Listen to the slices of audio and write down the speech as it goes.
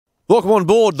Welcome on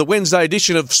board the Wednesday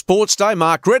edition of Sports Day.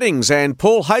 Mark Reddings and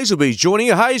Paul Hazelby joining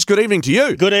you. Hayes, good evening to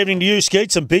you. Good evening to you,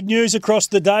 Skeet. Some big news across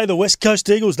the day. The West Coast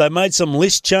Eagles, they made some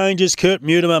list changes. Kurt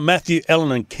Mutimer, Matthew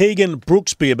Allen and Keegan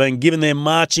Brooksby have been given their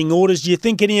marching orders. Do you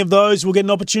think any of those will get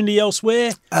an opportunity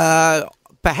elsewhere?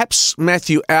 Perhaps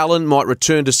Matthew Allen might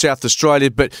return to South Australia,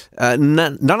 but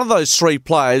none of those three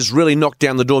players really knocked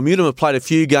down the door. Mutimer played a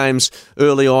few games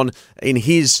early on in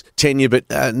his tenure, but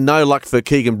no luck for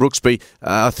Keegan Brooksby.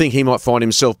 I think he might find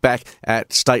himself back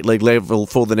at state league level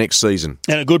for the next season.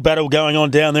 And a good battle going on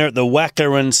down there at the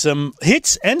Wacker, and some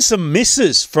hits and some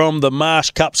misses from the Marsh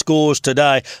Cup scores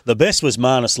today. The best was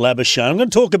Marnus Labuschagne. I'm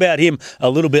going to talk about him a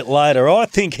little bit later. I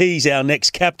think he's our next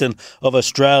captain of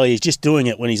Australia. He's just doing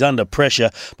it when he's under pressure.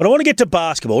 But I want to get to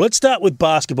basketball. Let's start with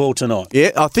basketball tonight.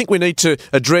 Yeah, I think we need to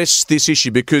address this issue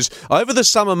because over the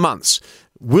summer months,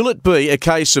 will it be a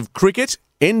case of cricket,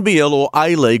 NBL or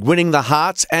A-League winning the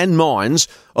hearts and minds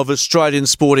of Australian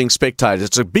sporting spectators?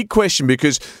 It's a big question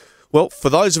because, well, for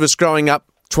those of us growing up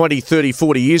 20, 30,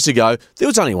 40 years ago, there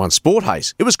was only one sport,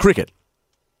 Hayes. It was cricket.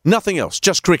 Nothing else,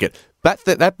 just cricket. But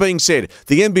that being said,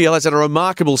 the NBL has had a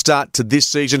remarkable start to this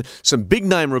season. Some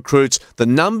big-name recruits. The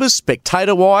numbers,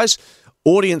 spectator-wise,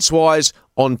 audience-wise,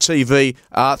 on TV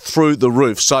are through the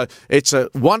roof. So it's a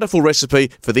wonderful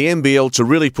recipe for the NBL to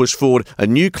really push forward a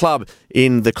new club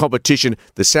in the competition,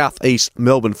 the South East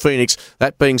Melbourne Phoenix.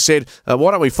 That being said, why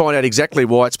don't we find out exactly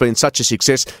why it's been such a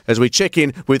success as we check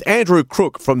in with Andrew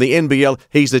Crook from the NBL.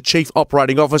 He's the Chief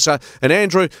Operating Officer. And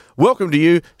Andrew, welcome to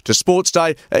you to Sports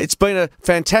Day. It's been a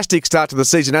fantastic start to the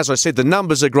season. As I said, the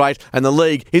numbers are great and the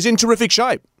league is in terrific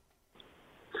shape.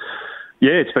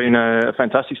 Yeah, it's been a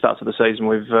fantastic start to the season.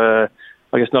 We've, I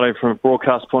guess, not only from a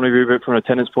broadcast point of view, but from an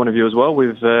attendance point of view as well. I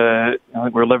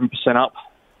think we're 11% up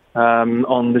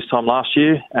on this time last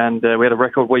year, and we had a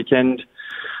record weekend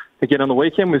again on the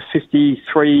weekend with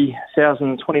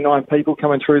 53,029 people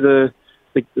coming through the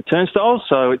turnstiles.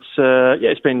 So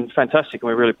it's been fantastic, and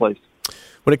we're really pleased.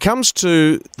 When it comes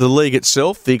to the league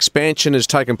itself, the expansion has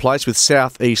taken place with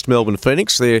South East Melbourne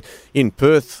Phoenix. They're in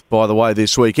Perth, by the way,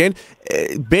 this weekend.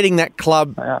 Betting that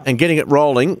club and getting it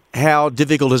rolling, how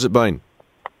difficult has it been?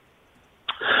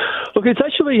 Look,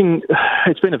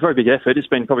 it's been a very big effort. It's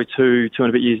been probably two and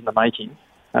a bit years in the making.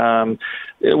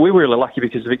 We were really lucky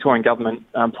because the Victorian government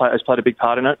has played a big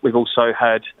part in it. We've also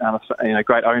had a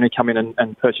great owner come in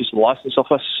and purchase a licence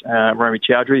off us, Romy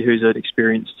Chowdhury, who's an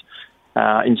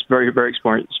very, very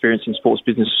experienced in sports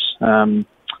business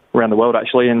around the world,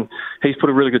 actually. And he's put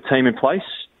a really good team in place.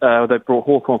 They've brought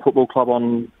Hawthorn Football Club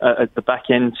on at the back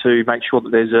end to make sure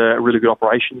that there's a really good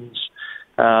operations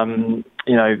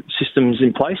systems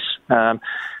in place. So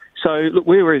look,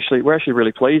 we're actually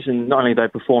really pleased, and not only they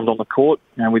performed on the court,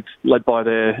 led by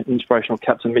their inspirational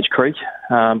captain Mitch Creek,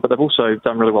 but they've also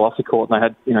done really well off the court, and they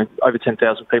had over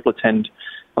 10,000 people attend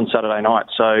on Saturday night.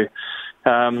 So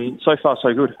so far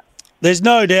so good. There's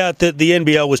no doubt that the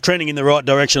NBL was trending in the right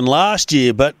direction last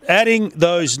year, but adding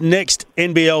those next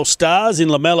NBL stars in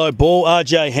LaMelo Ball,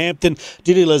 RJ Hampton,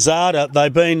 Didi Lazada,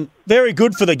 they've been very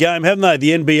good for the game, haven't they, the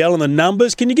NBL and the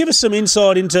numbers? Can you give us some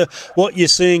insight into what you're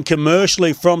seeing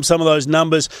commercially from some of those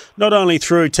numbers, not only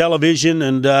through television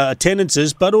and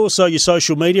attendances, but also your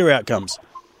social media outcomes?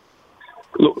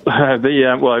 Look,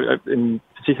 in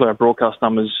particular, our broadcast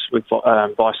numbers with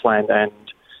Viceland and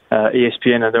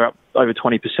ESPN, they're up over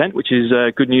 20%, which is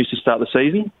good news to start the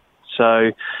season.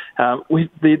 So with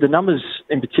the numbers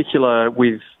in particular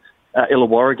with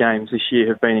Illawarra games this year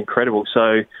have been incredible.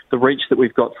 So the reach that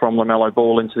we've got from LaMelo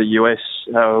Ball into the US,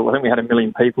 I think we had 1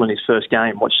 million people in his first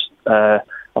game watched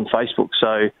on Facebook,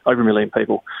 so over 1 million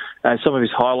people. And some of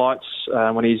his highlights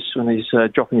when he's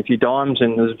dropping a few dimes,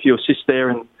 and there's a few assists there,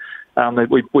 and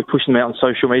we're pushing them out on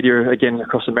social media again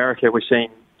across America. We're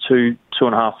seeing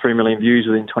 2.5, 3 million views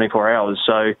within 24 hours.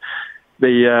 So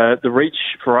the reach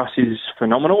for us is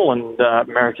phenomenal, and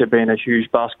America being a huge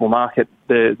basketball market,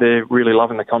 they're really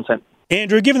loving the content.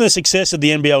 Andrew, given the success of the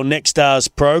NBL Next Stars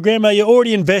program, are you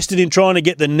already invested in trying to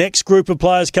get the next group of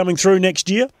players coming through next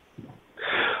year?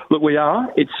 Look, we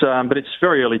are. But it's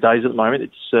very early days at the moment.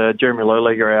 It's Jeremy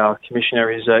Lowleger, our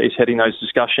commissioner, is heading those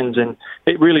discussions, and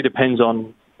it really depends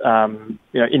on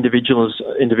individuals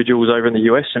over in the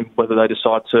US and whether they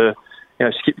decide to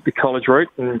skip the college route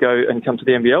and go and come to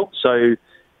the NBL. So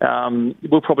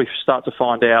we'll probably start to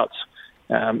find out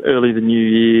early the new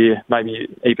year, maybe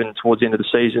even towards the end of the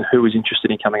season, who is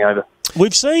interested in coming over.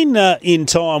 We've seen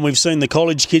we've seen the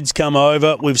college kids come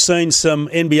over. We've seen some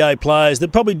NBA players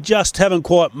that probably just haven't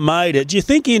quite made it. Do you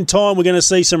think in time we're going to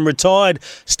see some retired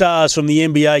stars from the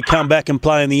NBA come back and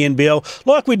play in the NBL,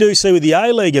 like we do see with the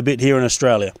A-League a bit here in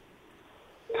Australia?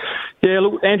 Yeah,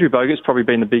 look, Andrew Bogut's probably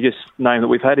been the biggest name that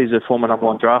we've had. He's a former number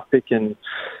one draft pick and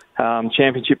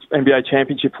NBA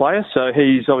championship player. So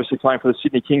he's obviously playing for the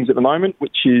Sydney Kings at the moment,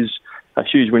 which is a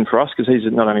huge win for us because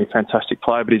he's not only a fantastic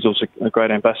player, but he's also a great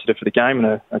ambassador for the game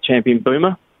and a champion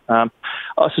boomer.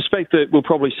 I suspect that we'll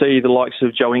probably see the likes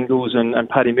of Joe Ingles and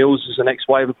Paddy Mills as the next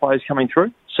wave of players coming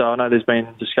through. So I know there's been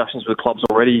discussions with clubs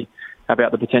already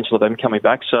about the potential of them coming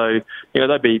back. So,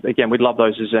 they'd be, again, we'd love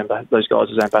those guys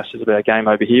as ambassadors of our game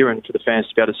over here and for the fans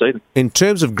to be able to see them. In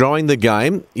terms of growing the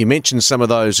game, you mentioned some of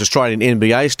those Australian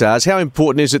NBA stars. How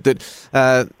important is it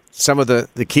that some of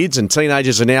the kids and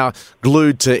teenagers are now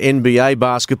glued to NBA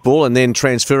basketball and then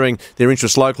transferring their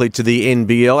interest locally to the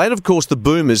NBL? And, of course, the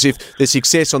Boomers, if there's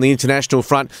success on the international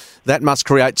front, that must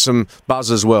create some buzz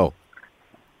as well.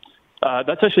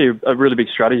 That's actually a really big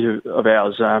strategy of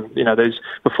ours. There's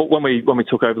before when we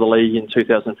took over the league in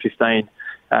 2015,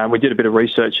 we did a bit of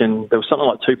research, and there was something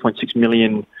like 2.6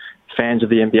 million fans of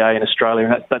the NBA in Australia,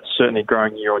 and that's certainly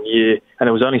growing year on year. And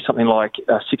there was only something like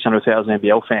 600,000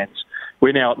 NBL fans.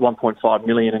 We're now at 1.5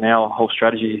 million, and our whole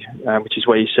strategy, which is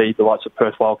where you see the likes of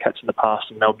Perth Wildcats in the past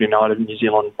and Melbourne United and New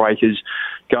Zealand Breakers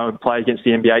go and play against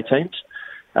the NBA teams.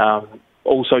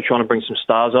 Also trying to bring some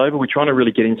stars over. We're trying to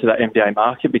really get into that NBA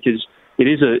market because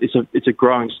it's a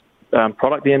growing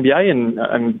product, the NBA,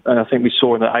 and I think we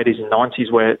saw in the 80s and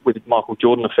 90s where with the Michael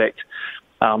Jordan effect,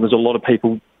 there's a lot of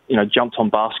people jumped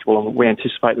on basketball, and we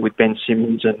anticipate that with Ben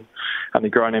Simmons and the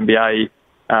growing NBA,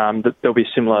 that there'll be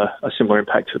a similar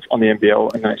impact on the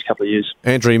NBL in the next couple of years.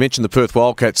 Andrew, you mentioned the Perth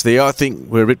Wildcats there. I think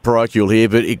we're a bit parochial here,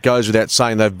 but it goes without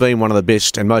saying they've been one of the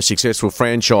best and most successful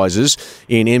franchises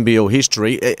in NBL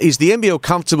history. Is the NBL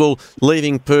comfortable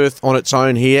leaving Perth on its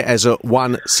own here as a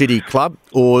one-city club,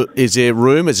 or is there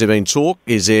room, has there been talk,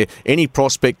 is there any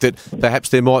prospect that perhaps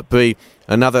there might be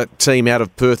another team out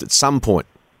of Perth at some point?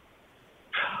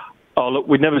 Oh, look,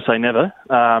 we'd never say never.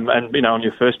 And, on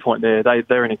your first point there,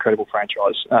 they're an incredible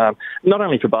franchise. Not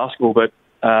only for basketball, but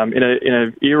in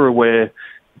an era where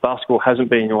basketball hasn't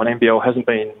been, or an NBL hasn't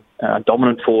been a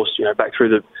dominant force, back through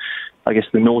the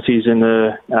noughties in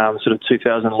the sort of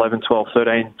 2011, 12,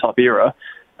 13 type era,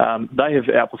 they have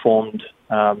outperformed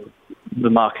the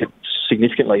market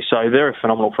significantly. So they're a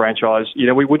phenomenal franchise.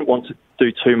 We wouldn't want to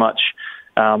do too much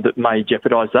that may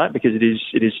jeopardise that because it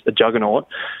is a juggernaut.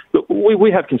 But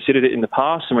we have considered it in the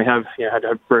past, and we have had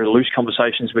very loose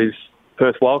conversations with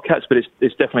Perth Wildcats, but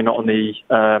it's definitely not on the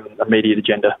immediate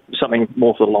agenda. Something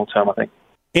more for the long term, I think.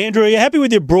 Andrew, are you happy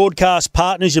with your broadcast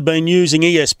partners? You've been using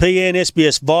ESPN,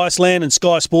 SBS Viceland and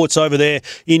Sky Sports over there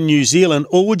in New Zealand,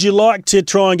 or would you like to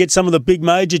try and get some of the big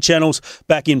major channels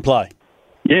back in play?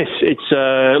 Yes,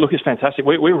 it's fantastic.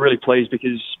 We were really pleased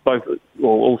because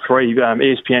all three,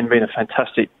 ESPN being a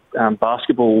fantastic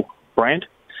basketball brand,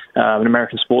 an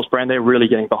American sports brand, they're really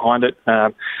getting behind it.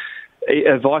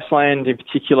 Viceland in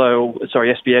particular,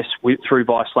 SBS through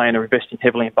Viceland are investing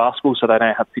heavily in basketball, so they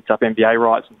now have picked up NBA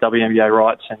rights and WNBA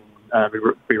rights, and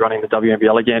we'll be running the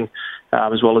WNBL again,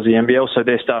 as well as the NBL. So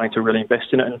they're starting to really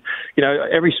invest in it. And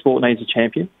every sport needs a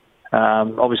champion.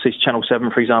 Obviously, Channel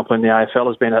 7, for example, in the AFL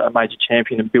has been a major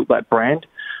champion and built that brand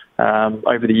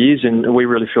over the years, and we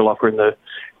really feel like we're in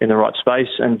the right space.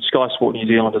 And Sky Sport New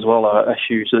Zealand as well are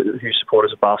huge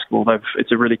supporters of basketball.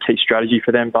 It's a really key strategy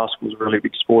for them. Basketball is a really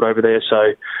big sport over there.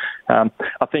 So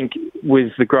I think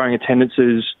with the growing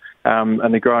attendances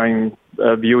and the growing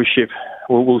viewership,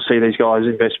 we'll see these guys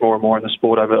invest more and more in the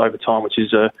sport over time, which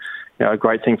is a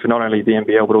great thing for not only the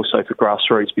NBL but also for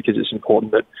grassroots, because it's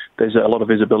important that there's a lot of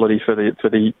visibility for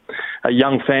the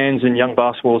young fans and young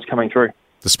basketballers coming through.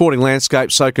 The sporting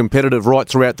landscape's so competitive right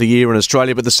throughout the year in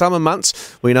Australia, but the summer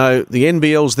months, we know the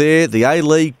NBL's there, the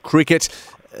A-League, cricket,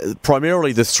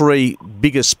 primarily the three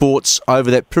biggest sports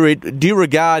over that period. Do you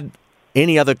regard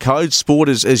any other code sport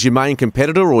as your main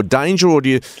competitor or danger, or do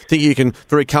you think you can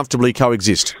very comfortably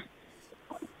coexist?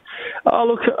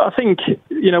 Look, I think,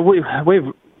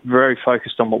 we're very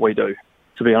focused on what we do,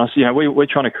 to be honest. We're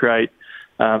trying to create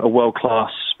a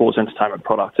world-class sports entertainment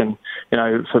product. And,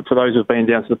 for those who've been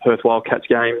down to the Perth Wildcats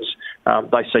games,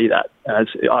 they see that.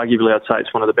 Arguably, I'd say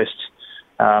it's one of the best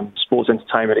sports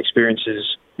entertainment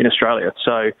experiences in Australia.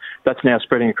 So that's now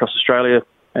spreading across Australia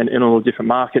and in all the different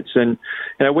markets. And,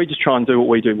 we just try and do what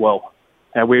we do well.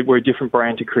 We're a different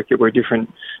brand to cricket. We're a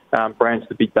different brand to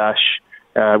the Big Bash.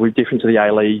 We're different to the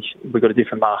A-League. We've got a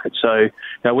different market. So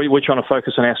we're trying to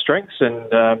focus on our strengths,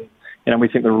 and we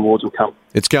think the rewards will come.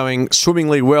 It's going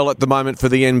swimmingly well at the moment for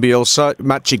the NBL. So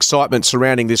much excitement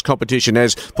surrounding this competition.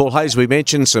 As Paul Hazeby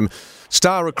mentioned, some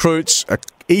star recruits,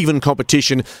 even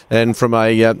competition, and from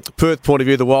a Perth point of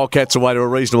view, the Wildcats away to a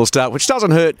reasonable start, which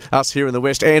doesn't hurt us here in the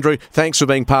West. Andrew, thanks for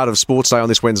being part of Sports Day on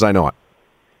this Wednesday night.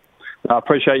 I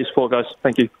appreciate your support, guys.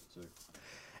 Thank you.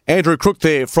 Andrew Crook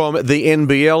there from the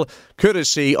NBL,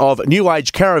 courtesy of New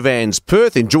Age Caravans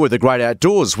Perth. Enjoy the great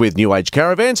outdoors with New Age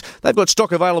Caravans. They've got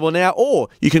stock available now, or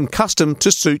you can custom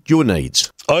to suit your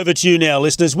needs. Over to you now,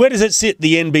 listeners. Where does it sit,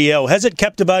 the NBL? Has it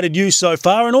captivated you so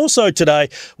far? And also today,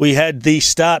 we had the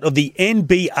start of the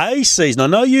NBA season. I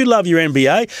know you love your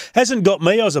NBA. Hasn't got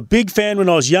me. I was a big fan when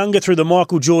I was younger through the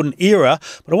Michael Jordan era.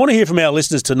 But I want to hear from our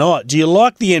listeners tonight. Do you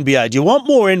like the NBA? Do you want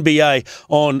more NBA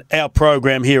on our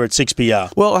program here at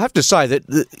 6PR? Well, I have to say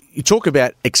that you talk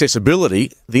about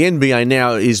accessibility. The NBA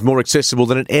now is more accessible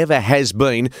than it ever has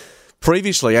been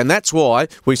previously, and that's why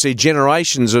we see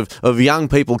generations of young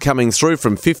people coming through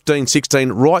from 15,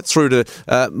 16, right through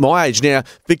to my age now,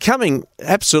 becoming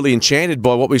absolutely enchanted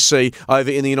by what we see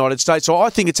over in the United States. So I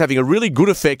think it's having a really good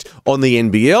effect on the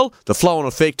NBL. The flow-on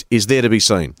effect is there to be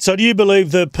seen. So do you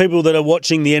believe the people that are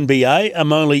watching the NBA are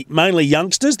mainly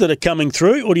youngsters that are coming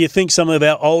through, or do you think some of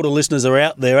our older listeners are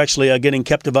out there actually are getting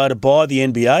captivated by the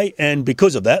NBA, and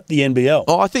because of that, the NBL?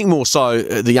 Oh, I think more so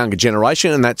the younger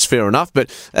generation, and that's fair enough, but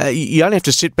you don't have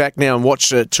to sit back now and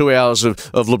watch 2 hours of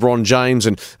LeBron James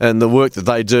and the work that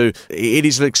they do. It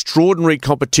is an extraordinary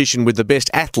competition with the best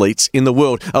athletes in the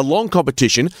world. A long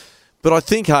competition, but I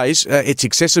think, Hayes, it's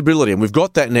accessibility, and we've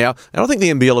got that now. And I think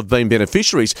the NBL have been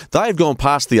beneficiaries. They've gone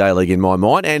past the A-League in my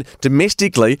mind, and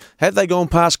domestically, have they gone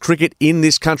past cricket in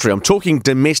this country? I'm talking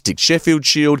domestic, Sheffield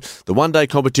Shield, the one-day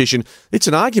competition. It's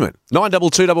an argument.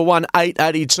 9221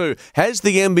 882. Has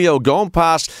the NBL gone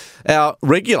past our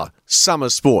regular summer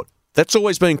sport? That's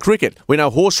always been cricket. We know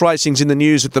horse racing's in the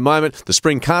news at the moment. The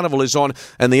Spring Carnival is on.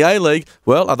 And the A-League,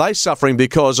 well, are they suffering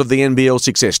because of the NBL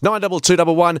success?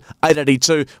 9221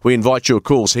 882. We invite your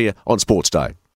calls here on Sports Day.